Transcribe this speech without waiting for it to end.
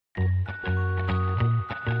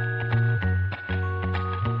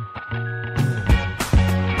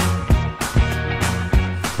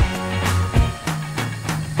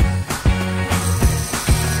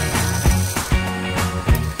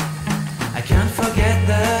forget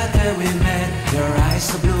the day we met. Your eyes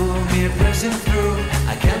so blue, me pressing through.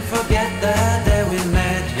 I can't forget the day we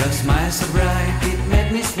met. Your smile so bright, it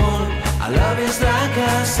made me swoon. Our love is like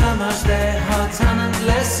a summer's day, hot and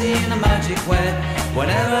endless in a magic way.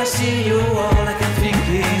 Whenever I see you, all I can think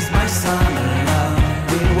is my summer love.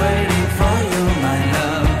 Been waiting for you, my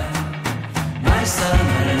love. My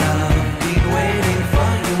summer love. Been waiting for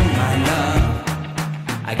you, my love.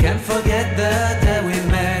 I can't forget the day we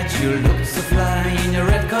met. You looked so fly in your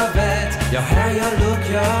red Corvette. Your hair, your look,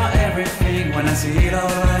 your everything. When I see it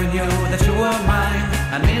all, I knew that you were mine.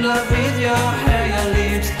 I'm in love with your hair, your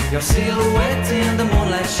lips, your silhouette in the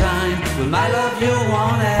moonlight shine. With my love you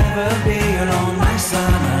won't ever be alone. My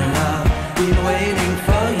summer love, been waiting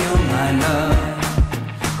for you, my love.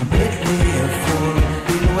 Completely a fool,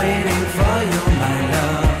 been waiting for you, my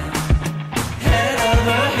love. Head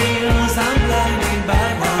over heels, I'm blinded by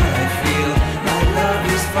what I feel. My love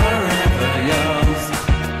is forever yours.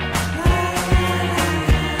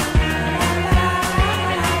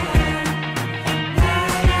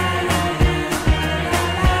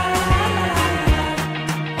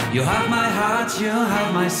 You have my heart, you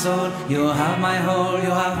have my soul, you have my whole,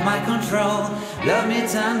 you have my control. Love me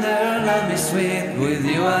tender, love me sweet. With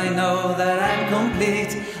you I know that I'm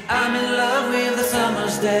complete. I'm in love with the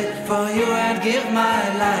summer's day. For you I'd give my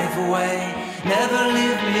life away. Never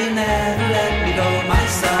leave me, never let me go. My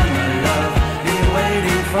summer love, been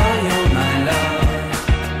waiting for you, my love.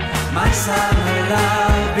 My summer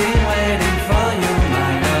love, been waiting for you,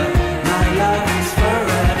 my love. My love is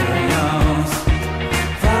forever yours.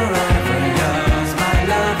 Forever yours. My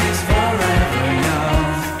love is forever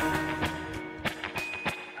yours.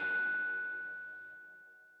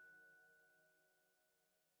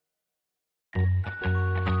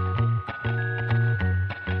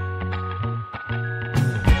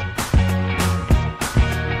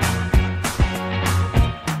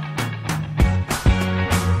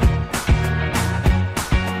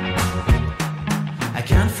 I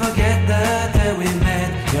can't forget the day we met.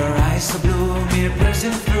 Your eyes so blue, me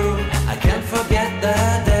pressing through. I can't forget the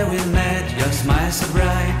day we met. Your smile so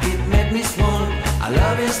bright, it made me swoon. Our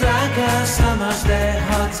love is like a summer's day,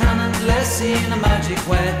 hot and endless in a magic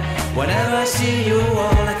way. Whenever I see you,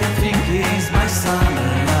 all I can think is my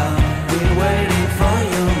summer love. Been waiting for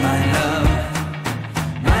you, my love.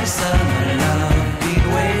 My summer love. Been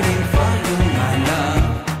waiting for you, my love.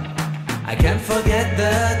 I can't forget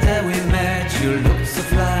the day we met. You looked so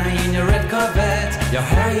fly in your red Corvette. Your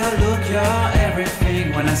hair, your look, your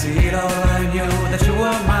everything. When I see it all, I knew that you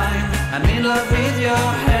were mine. I'm in love with your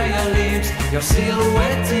hair, your lips, your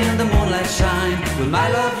silhouette in the moonlight shine. With my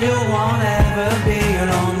love you won't ever be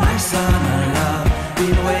alone. My summer love,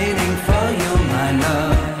 been waiting for you, my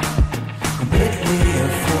love. Completely a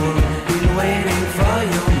fool, been waiting for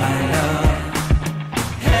you, my love.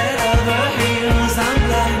 Head over heels, I'm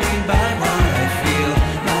blinded by what I feel.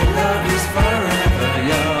 My love is forever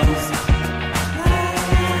yours.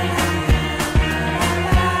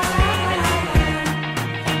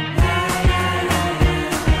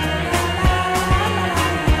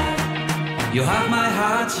 You have my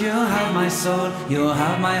heart, you have my soul, you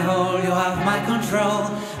have my whole, you have my control.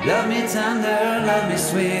 Love me tender, love me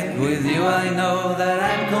sweet. With you I know that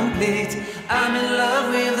I'm complete. I'm in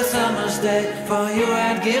love with the summer's day. For you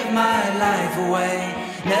I'd give my life away.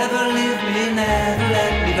 Never leave me, never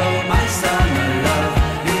let me go. My summer love,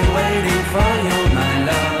 been waiting for you, my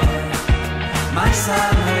love. My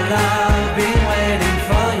summer love.